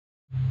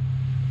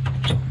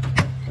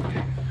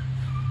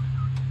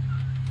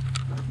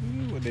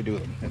to do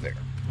with them. They're there.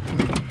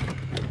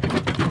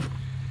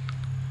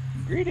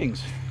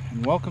 Greetings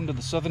and welcome to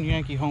the Southern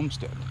Yankee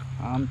Homestead.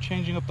 I'm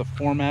changing up the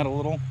format a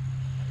little.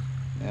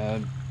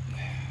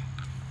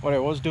 What I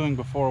was doing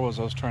before was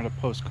I was trying to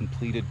post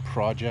completed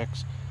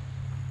projects,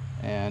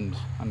 and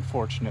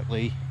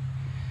unfortunately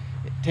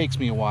it takes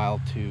me a while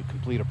to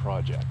complete a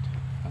project.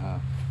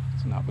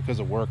 It's not because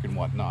of work and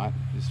whatnot.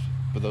 Just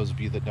for those of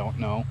you that don't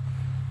know,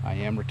 I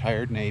am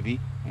retired Navy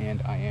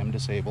and I am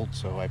disabled,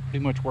 so I pretty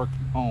much work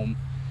from home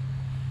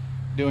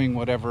doing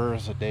whatever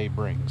as a day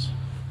brings.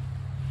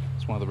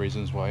 It's one of the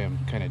reasons why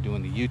I'm kind of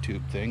doing the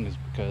YouTube thing, is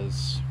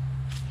because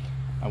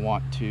I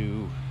want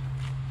to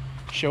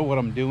show what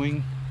I'm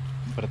doing,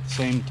 but at the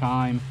same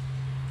time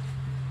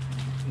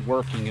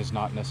working is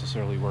not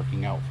necessarily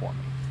working out for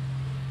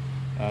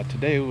me.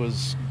 Today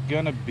was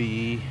gonna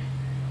be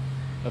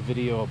a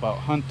video about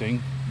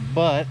hunting,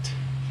 but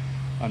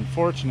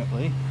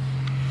unfortunately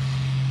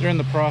they're in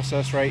the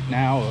process right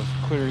now of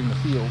clearing the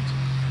fields,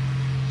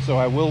 so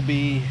I will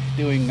be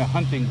doing a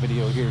hunting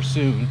video here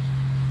soon,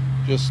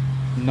 just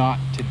not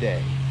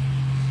today.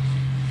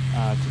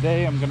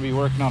 Today I'm going to be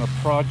working on a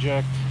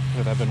project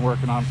that I've been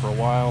working on for a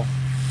while,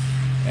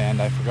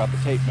 and I forgot the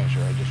tape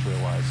measure, I just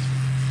realized.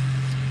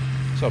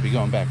 So I'll be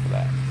going back to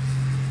that.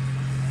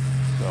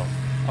 So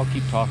I'll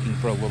keep talking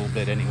for a little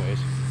bit anyways.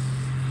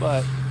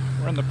 But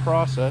we're in the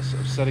process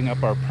of setting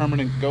up our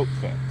permanent goat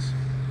fence.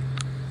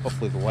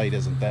 Hopefully the light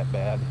isn't that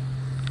bad.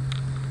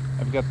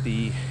 I've got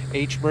the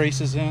H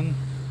braces in,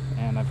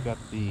 and I've got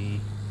the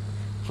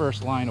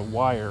first line of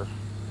wire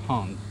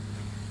hung.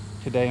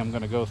 Today I'm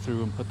going to go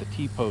through and put the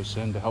T-posts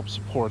in to help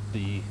support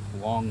the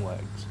long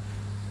legs.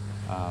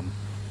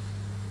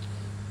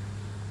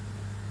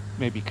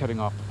 Maybe cutting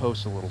off the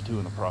posts a little too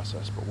in the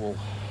process, but we'll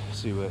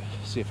see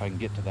if I can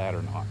get to that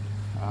or not.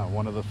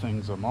 One of the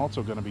things I'm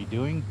also going to be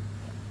doing,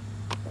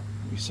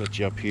 let me set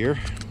you up here.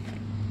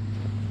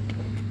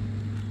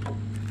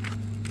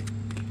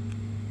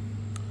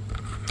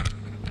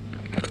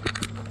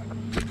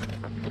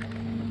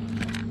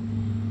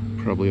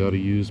 Probably ought to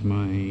use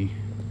my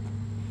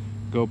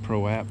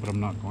GoPro app, but I'm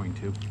not going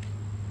to.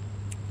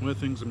 One of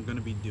the things I'm going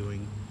to be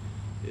doing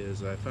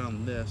is I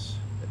found this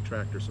at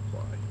Tractor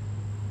Supply.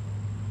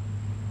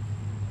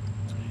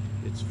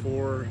 It's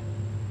for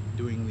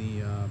doing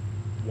the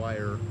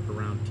wire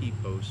around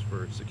T-posts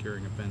for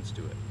securing a fence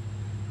to it.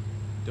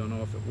 Don't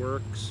know if it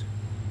works.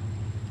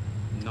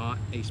 Not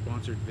a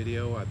sponsored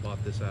video. I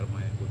bought this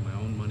with my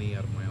own money,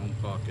 out of my own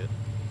pocket.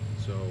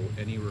 So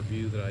any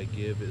review that I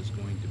give is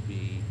going to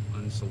be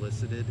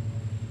unsolicited,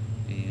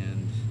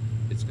 and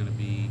it's going to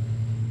be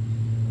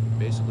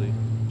basically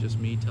just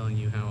me telling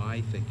you how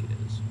I think it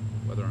is.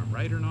 Whether I'm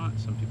right or not,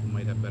 some people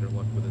might have better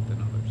luck with it than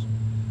others.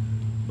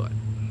 But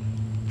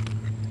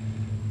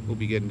we'll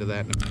be getting to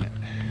that in a minute.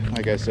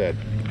 Like I said,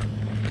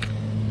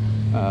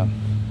 I'm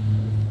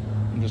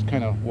just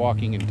kind of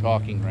walking and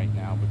talking right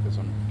now because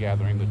I'm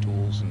gathering the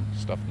tools and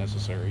stuff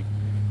necessary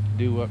to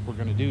do what we're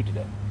going to do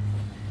today.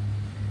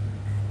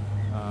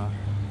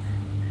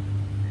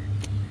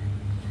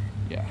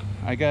 Yeah,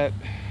 I got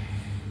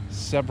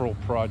several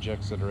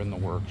projects that are in the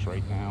works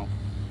right now.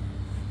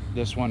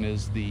 This one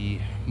is the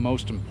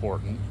most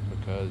important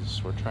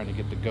because we're trying to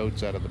get the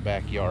goats out of the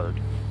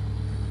backyard.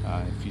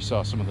 If you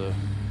saw some of the,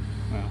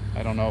 well,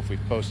 I don't know if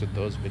we've posted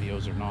those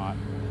videos or not,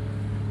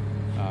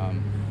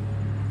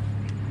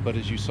 but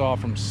as you saw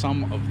from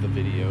some of the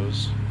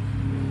videos,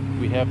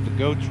 we have the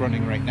goats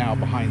running right now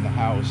behind the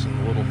house in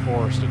the little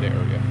forested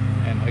area.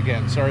 And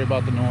again, sorry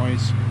about the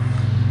noise.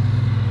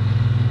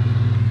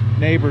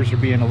 Neighbors are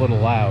being a little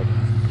loud.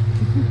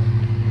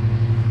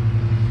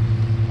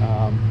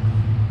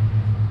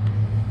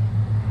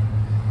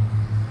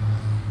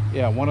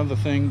 Yeah, one of the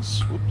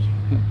things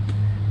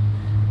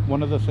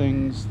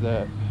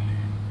that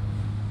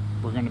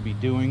we're going to be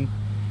doing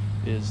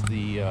is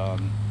the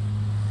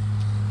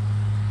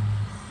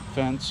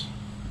fence.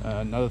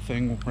 Another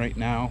thing, right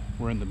now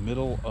we're in the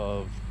middle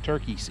of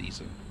turkey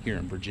season here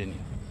in Virginia,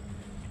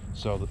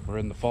 so we're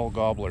in the fall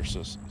gobbler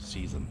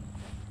season.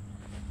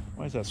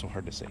 Why is that so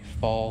hard to say?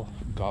 Fall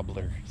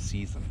gobbler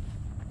season.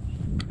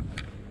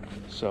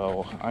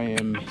 So I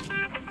am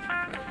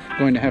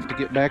going to have to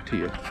get back to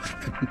you.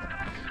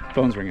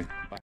 Phone's ringing.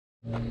 Bye.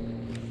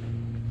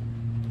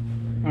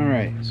 All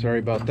right, sorry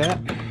about that.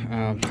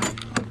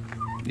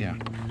 Yeah,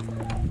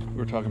 we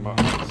were talking about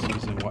hunting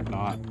season and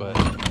whatnot, but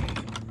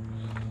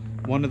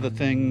one of the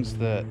things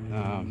that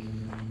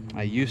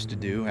I used to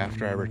do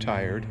after I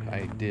retired,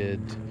 I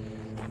did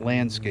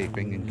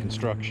landscaping and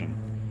construction.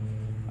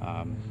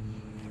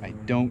 I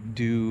don't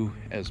do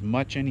as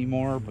much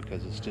anymore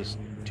because it's just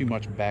too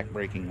much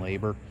back-breaking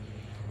labor,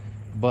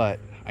 but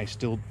I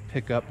still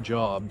pick up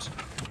jobs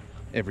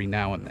every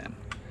now and then.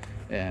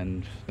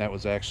 And that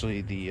was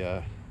actually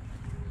the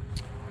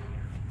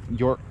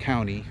York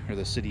County, or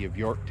the city of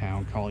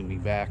Yorktown, calling me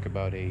back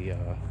about a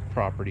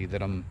property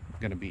that I'm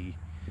going to be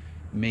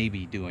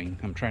maybe doing.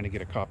 I'm trying to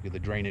get a copy of the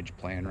drainage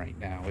plan right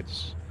now.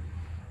 It's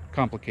a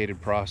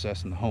complicated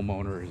process, and the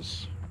homeowner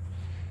is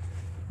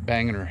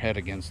banging her head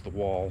against the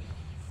wall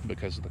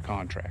because of the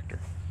contractor.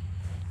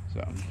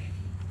 So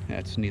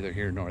that's neither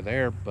here nor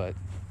there, but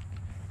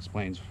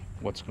explains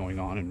what's going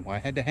on and why I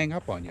had to hang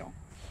up on y'all.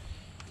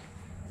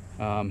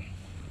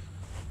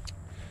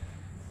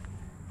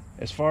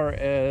 As far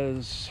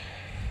as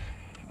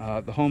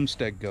the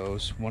homestead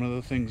goes, one of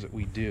the things that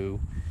we do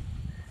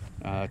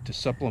to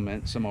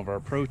supplement some of our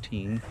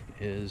protein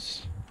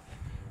is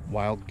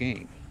wild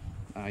game.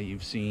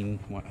 You've seen,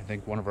 I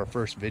think one of our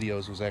first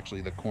videos was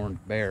actually the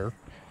corned bear.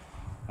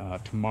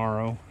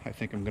 Tomorrow I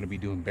think I'm going to be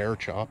doing bear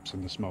chops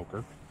in the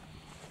smoker.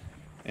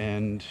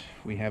 And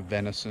we have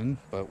venison,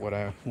 but what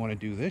I want to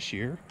do this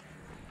year,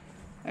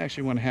 I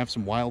actually want to have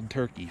some wild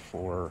turkey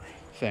for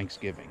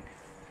Thanksgiving.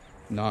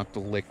 Not the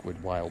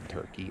liquid wild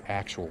turkey,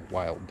 actual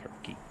wild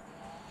turkey.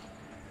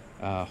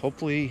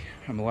 Hopefully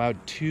I'm allowed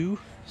 2,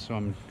 so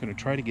I'm going to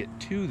try to get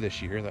 2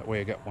 this year. That way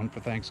I got 1 for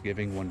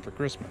Thanksgiving, 1 for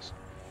Christmas.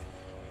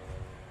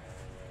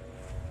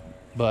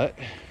 But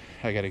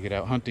I got to get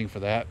out hunting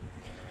for that.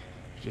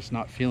 Just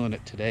not feeling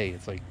it today.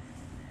 It's like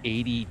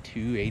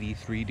 82,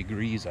 83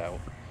 degrees out.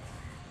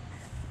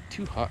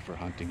 Too hot for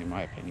hunting in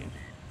my opinion,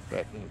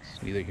 but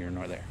it's neither here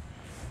nor there.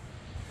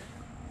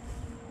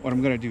 What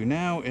I'm going to do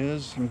now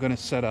is I'm going to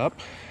set up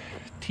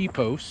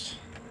T-posts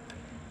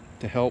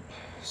to help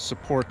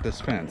support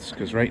this fence,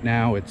 because right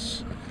now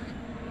it's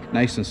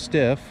nice and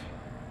stiff,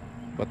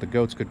 but the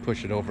goats could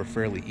push it over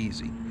fairly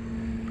easy.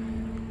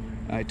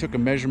 I took a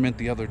measurement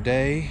the other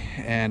day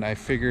and I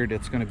figured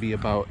it's going to be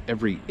about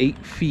every 8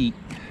 feet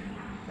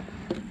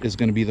is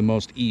going to be the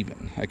most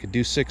even. I could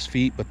do 6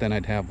 feet, but then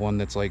I'd have one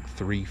that's like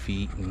 3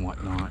 feet and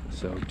whatnot.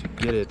 So to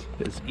get it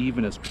as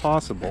even as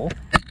possible,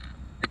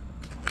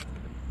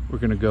 we're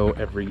going to go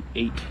every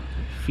 8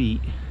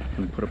 feet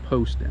and put a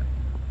post in.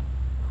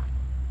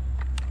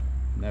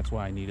 And that's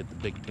why I needed the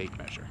big tape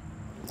measure.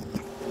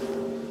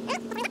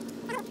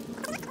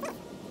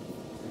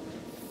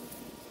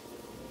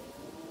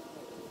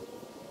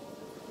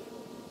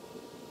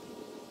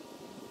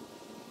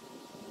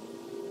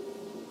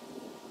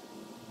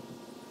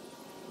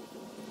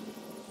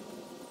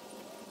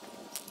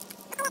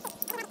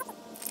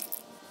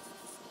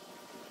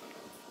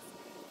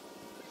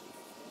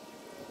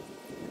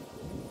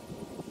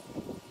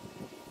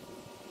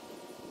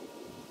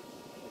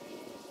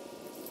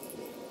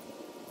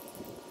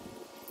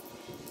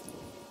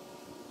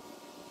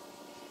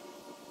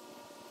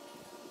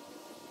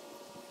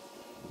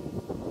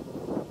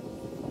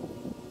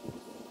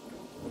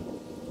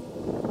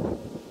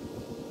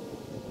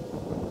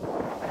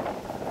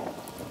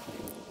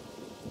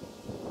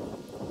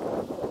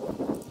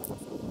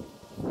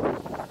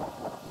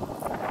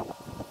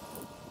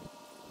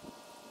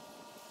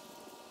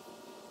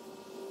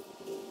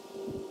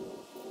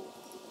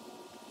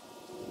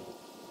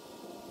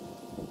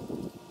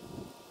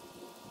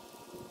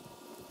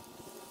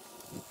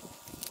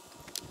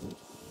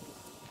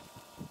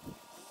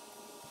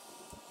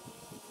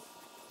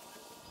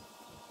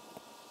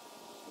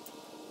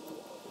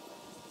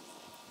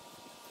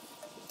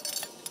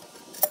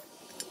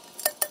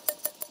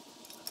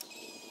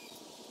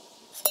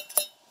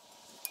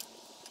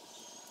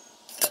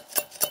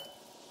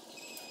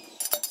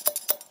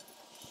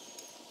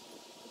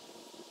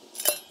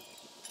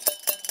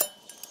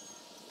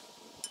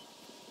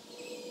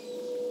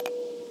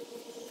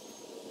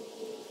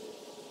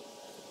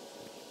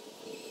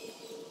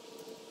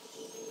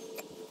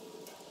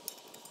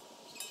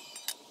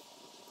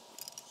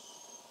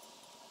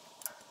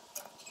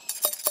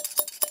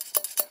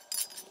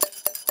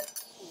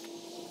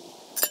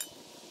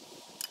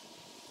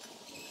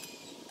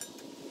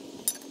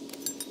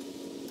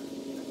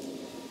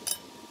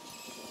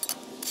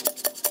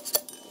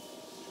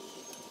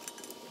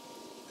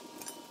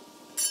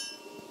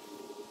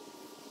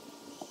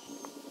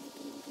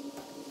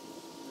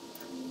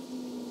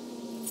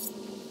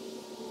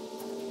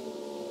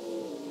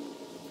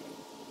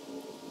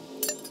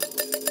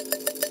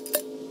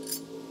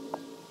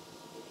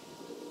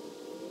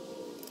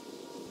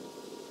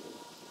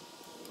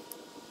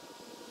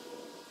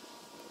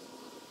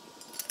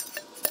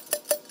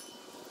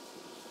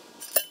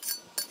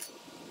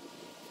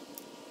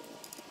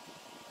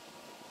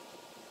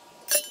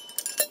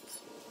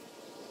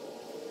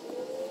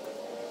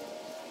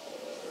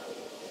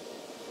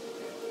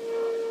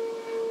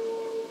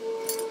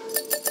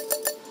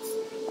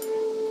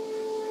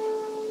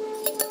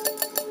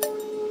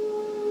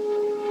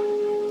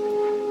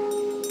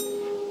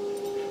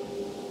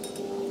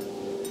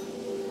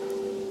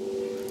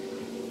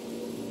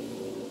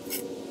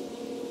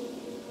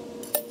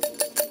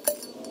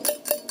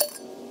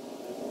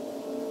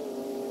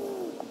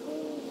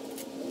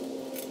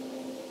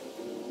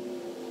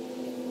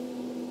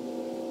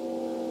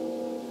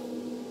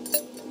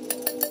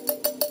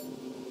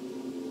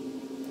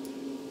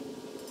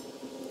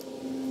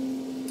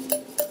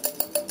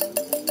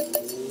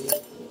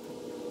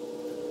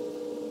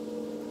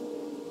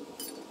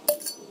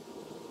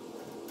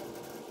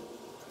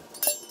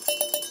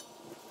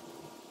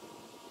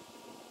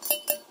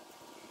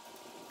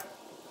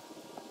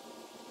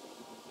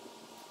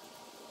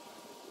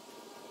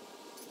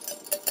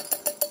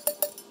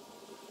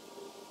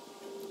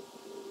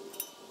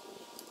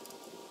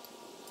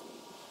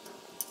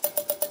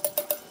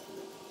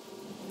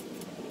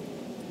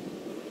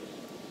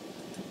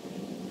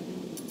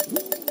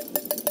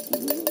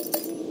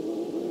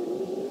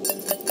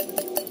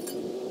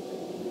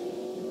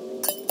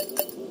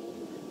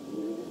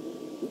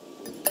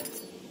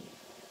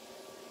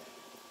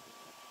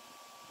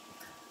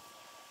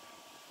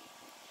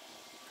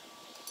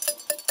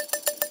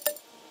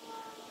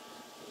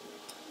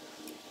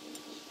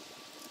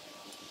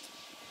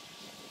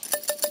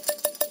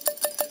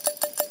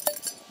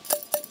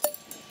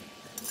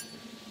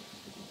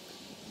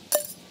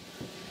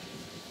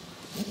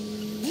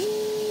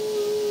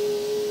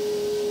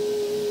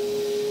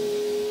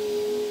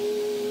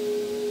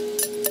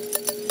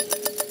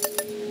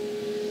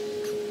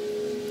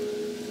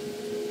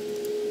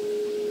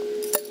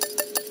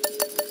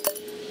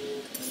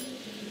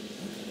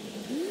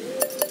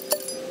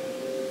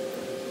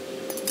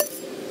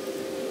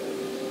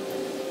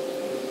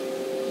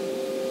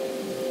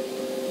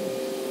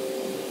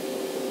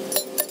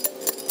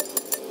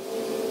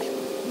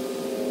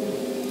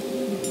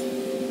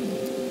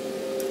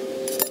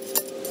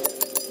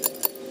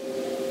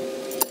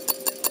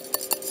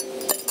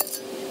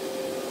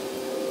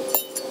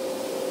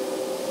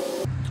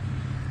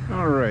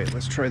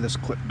 let's try this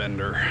clip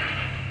bender.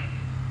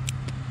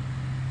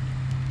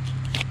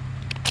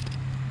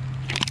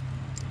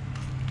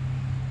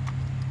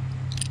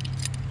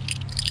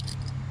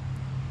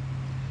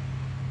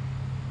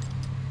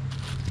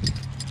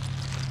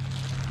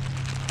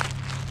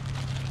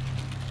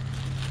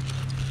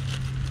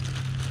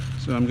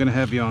 So I'm going to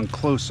have you on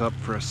close-up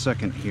for a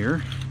second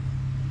here,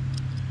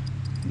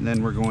 and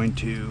then we're going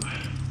to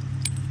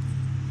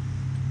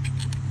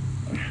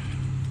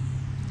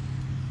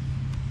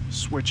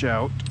switch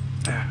out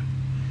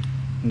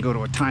and go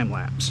to a time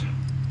lapse.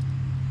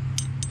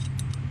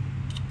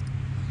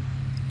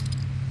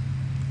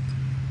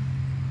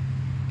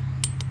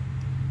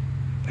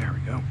 There we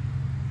go.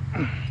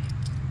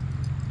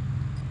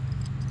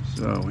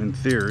 So in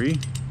theory,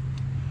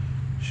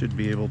 should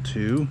be able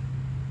to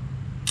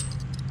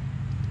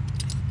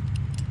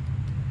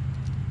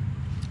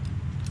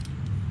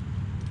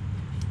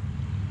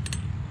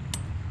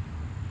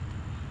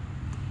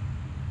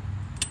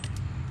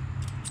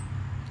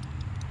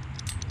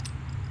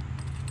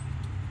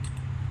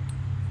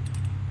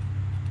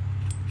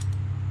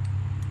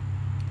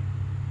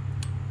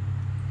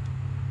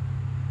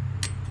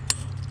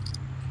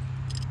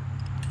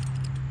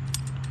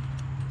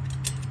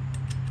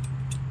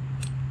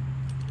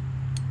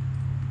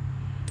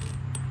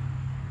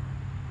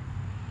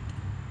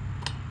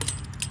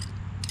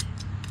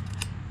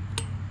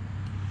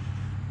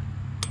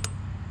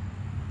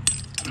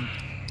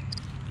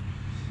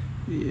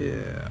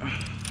yeah,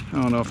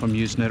 I don't know if I'm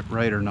using it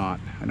right or not.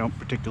 I don't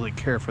particularly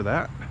care for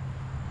that.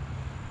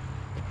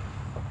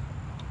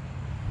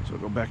 So I'll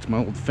go back to my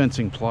old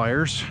fencing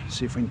pliers,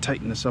 see if we can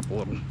tighten this up a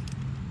little.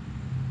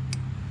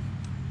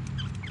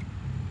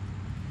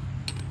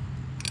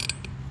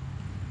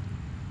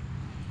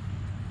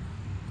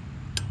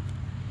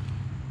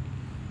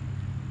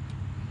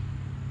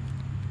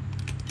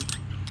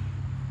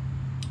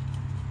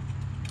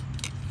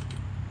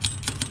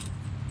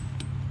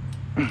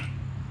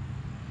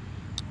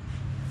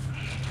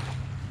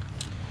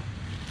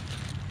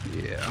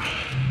 Yeah.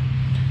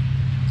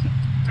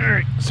 All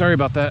right, sorry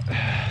about that.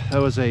 That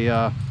was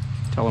a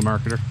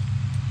telemarketer.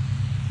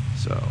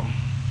 So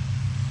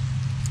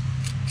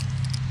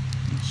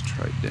let's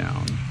try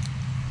down.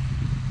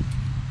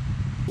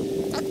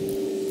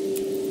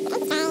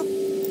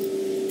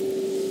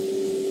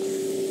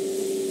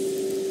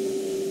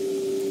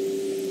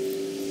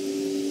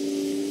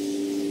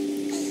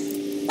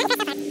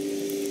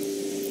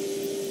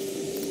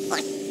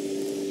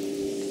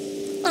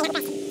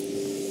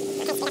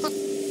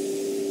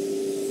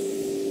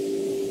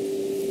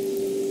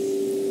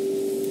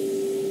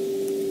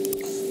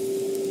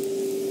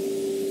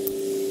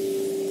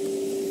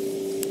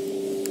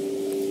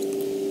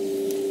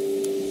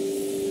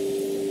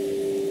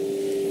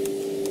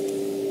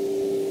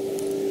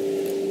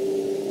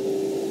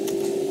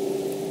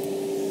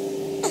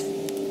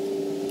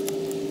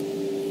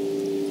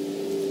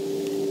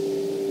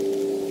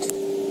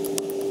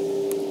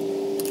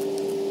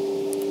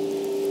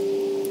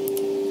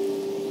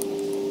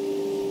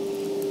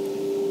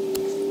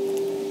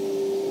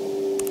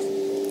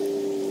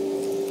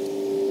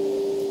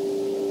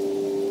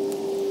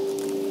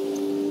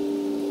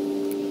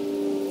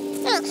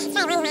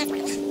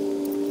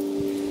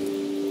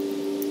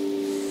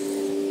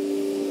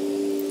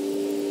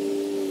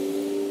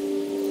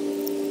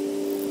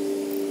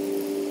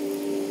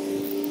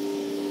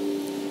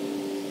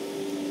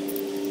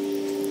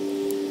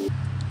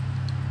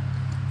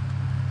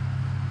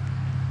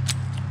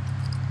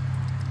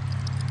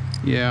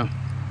 Yeah,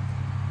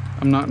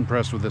 I'm not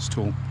impressed with this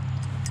tool.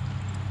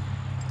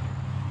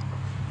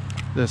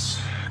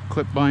 This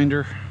clip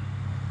binder,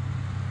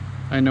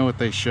 I know what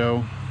they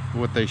show.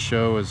 What they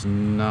show is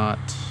not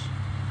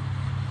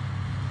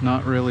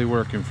really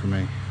working for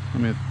me.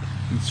 Let me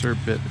insert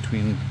bit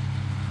between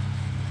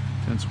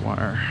dense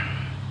wire.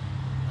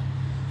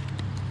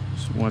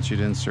 Just want you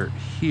to insert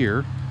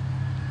here.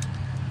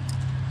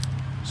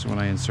 So when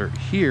I insert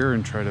here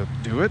and try to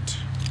do it,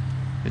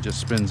 it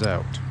just spins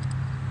out.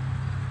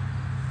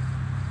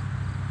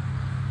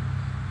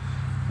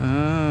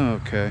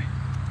 Okay.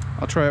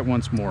 I'll try it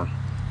once more.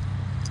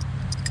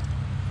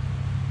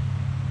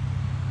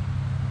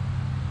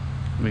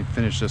 Let me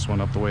finish this one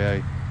up the way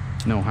I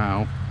know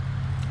how.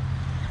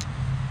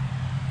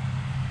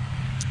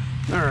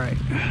 All right.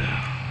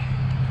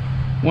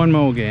 One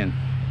mo again.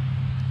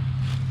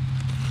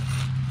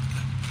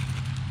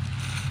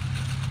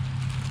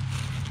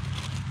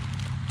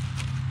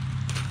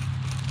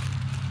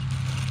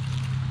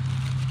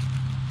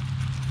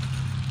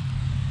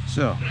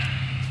 So.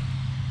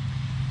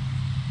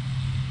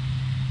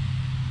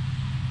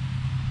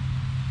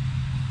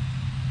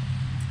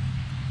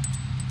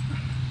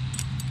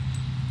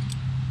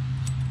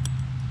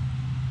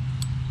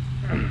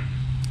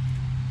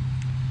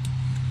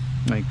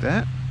 Like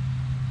that.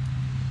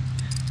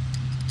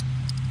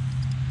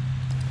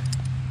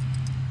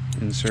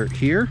 Insert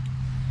here.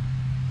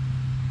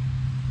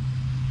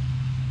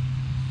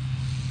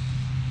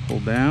 Pull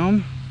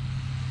down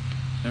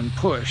and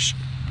push.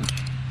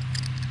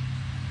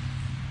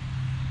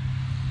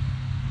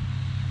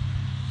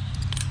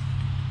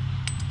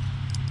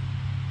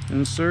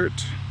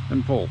 insert,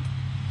 and pull.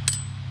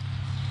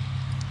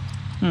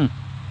 I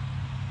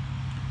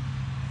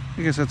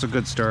guess that's a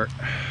good start.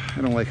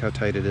 I don't like how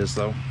tight it is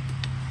though.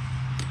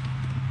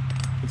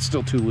 It's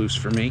still too loose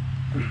for me.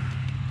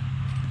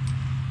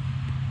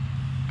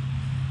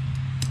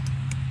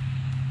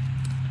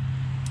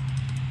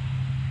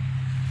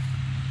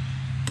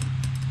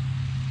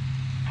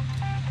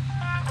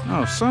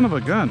 Oh, son of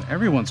a gun.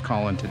 Everyone's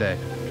calling today.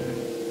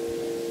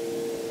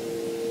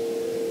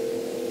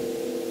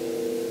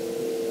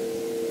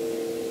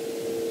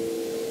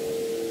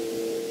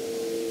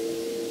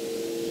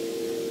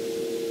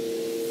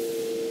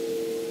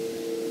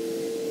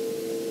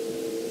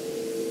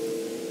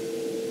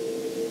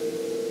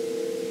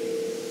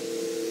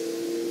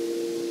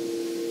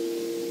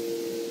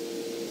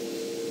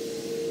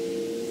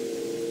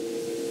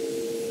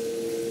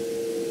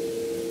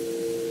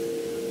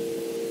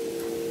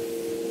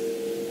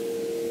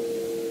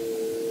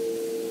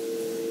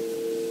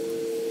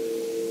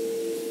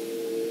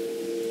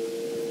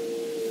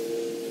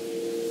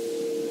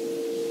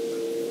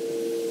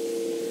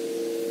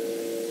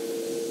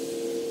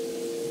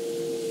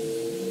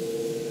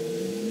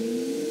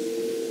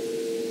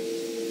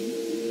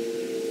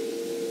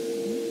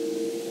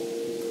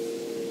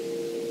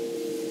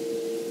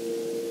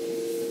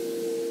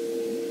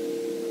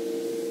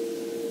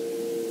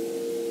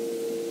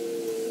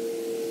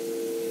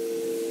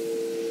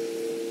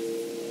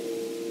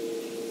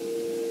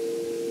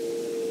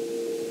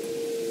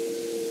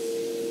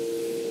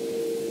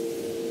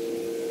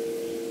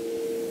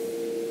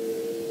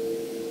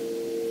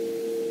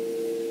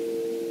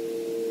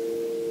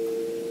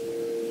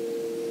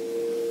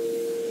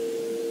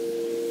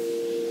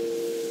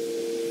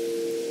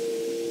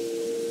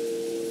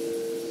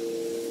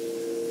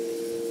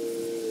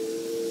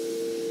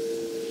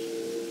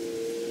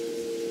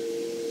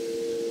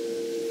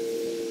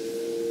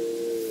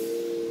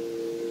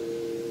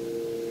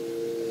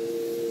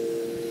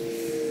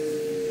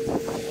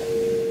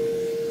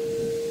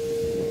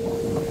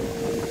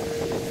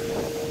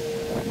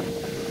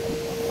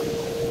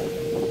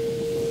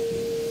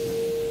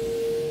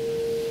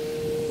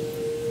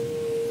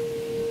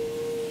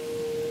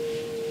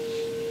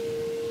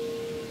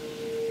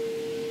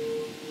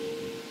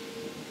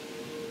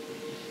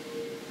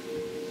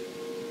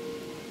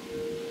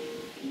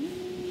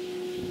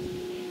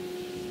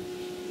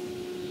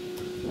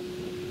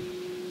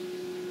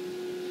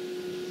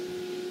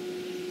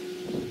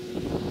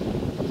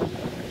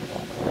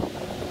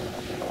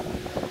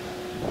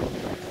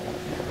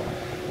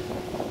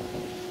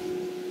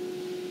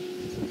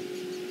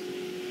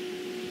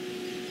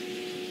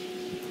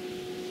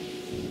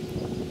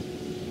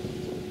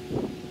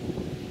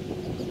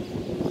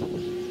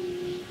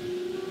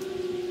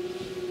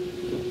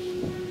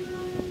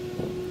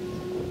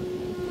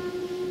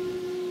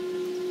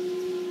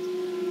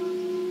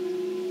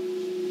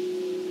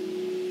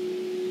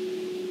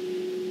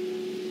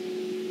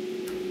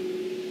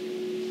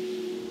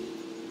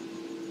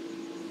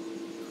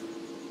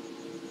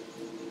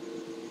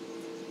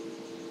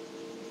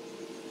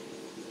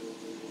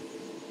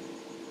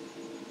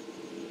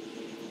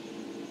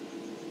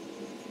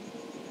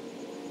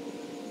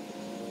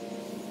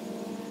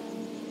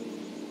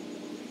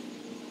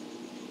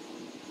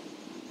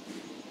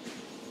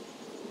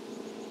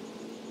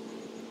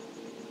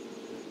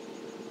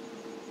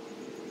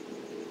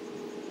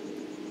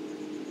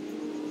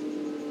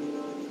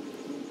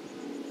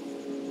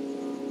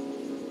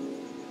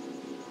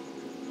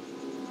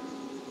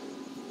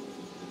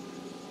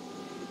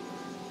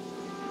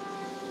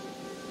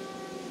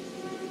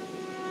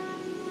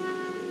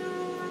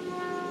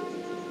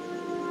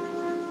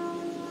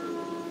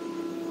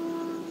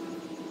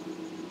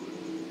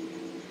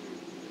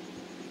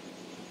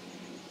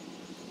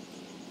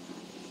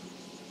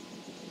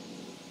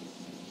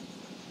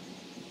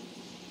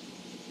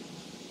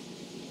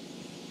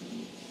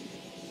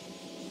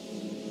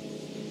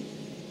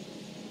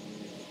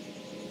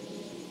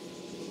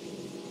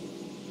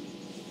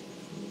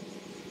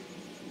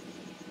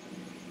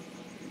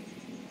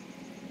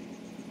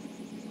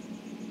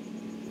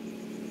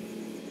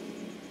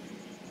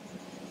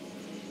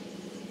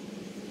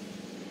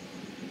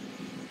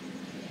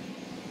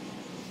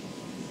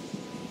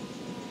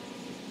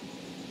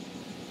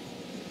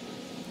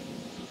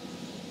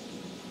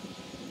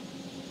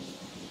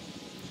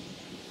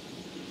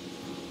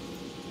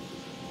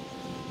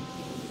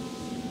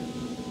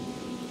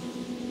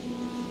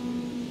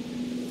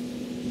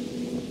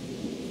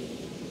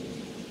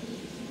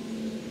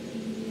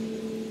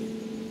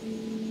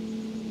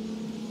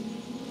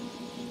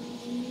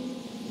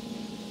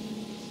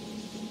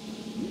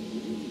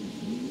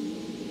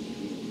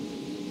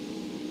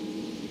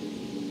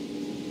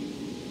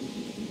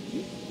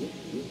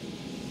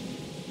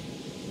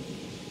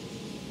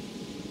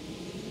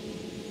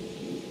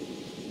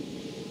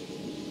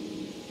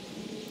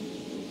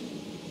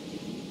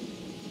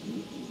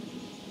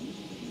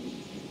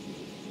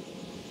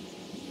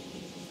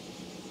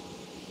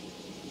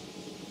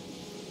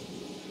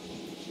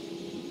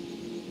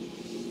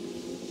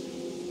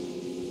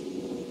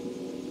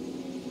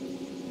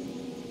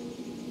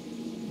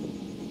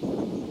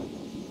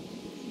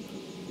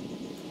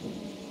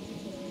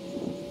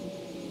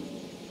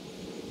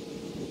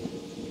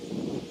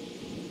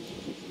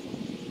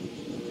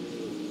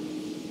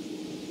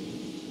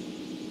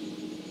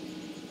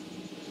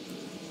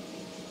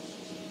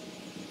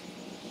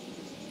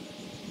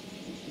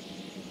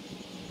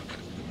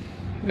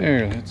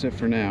 There, that's it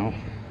for now.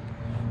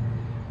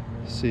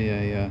 See,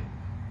 I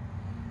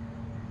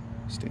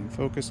staying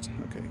focused.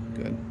 Okay,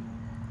 good.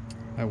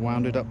 I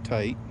wound it up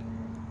tight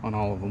on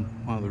all of them.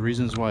 One of the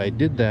reasons why I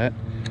did that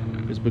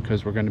is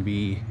because we're going to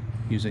be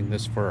using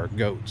this for our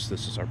goats.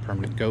 This is our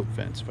permanent goat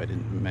fence, if I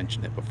didn't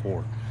mention it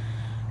before.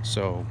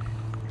 So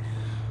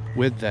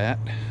with that,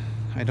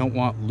 I don't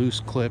want loose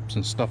clips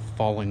and stuff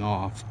falling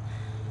off.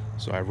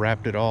 So I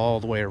wrapped it all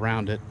the way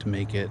around it to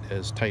make it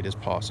as tight as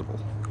possible.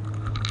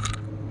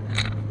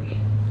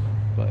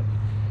 But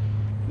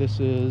this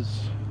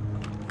is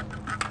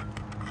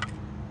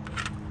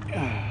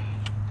oh,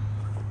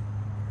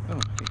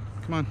 okay.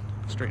 Come on,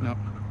 straighten up.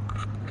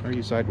 Or are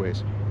you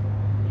sideways?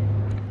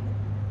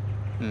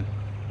 The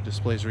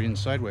display's reading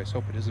sideways.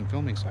 Hope it isn't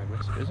filming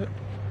sideways, is it?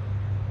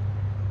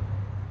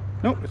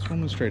 Nope, it's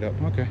filming straight up.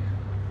 Okay.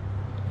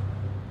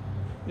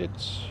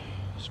 It's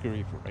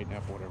screwy for right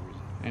now for whatever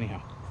reason.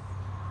 Anyhow,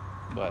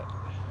 but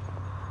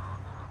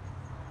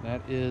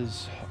that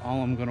is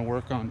all I'm going to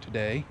work on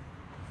today.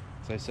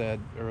 As I said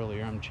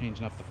earlier, I'm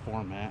changing up the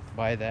format.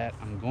 By that,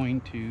 I'm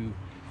going to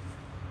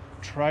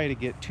try to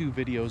get 2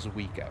 videos a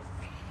week out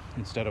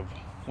instead of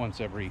once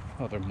every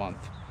other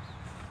month.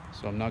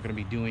 So I'm not going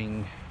to be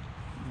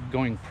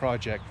going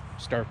project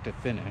start to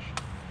finish.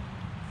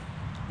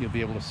 You'll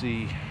be able to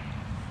see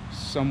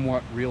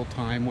somewhat real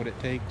time what it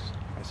takes.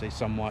 I say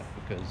somewhat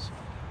because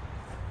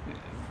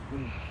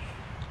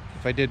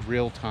if I did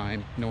real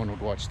time, no one would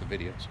watch the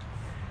videos.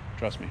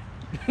 Trust me.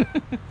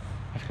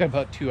 I've got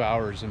about 2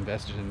 hours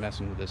invested in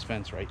messing with this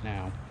fence right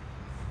now.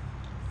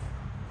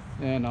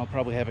 And I'll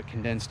probably have it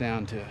condensed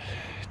down to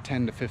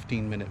 10 to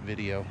 15 minute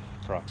video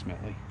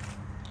approximately.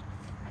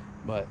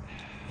 But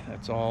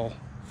that's all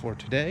for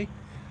today.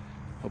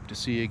 Hope to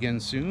see you again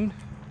soon,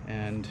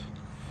 and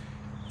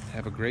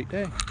have a great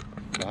day.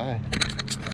 Bye.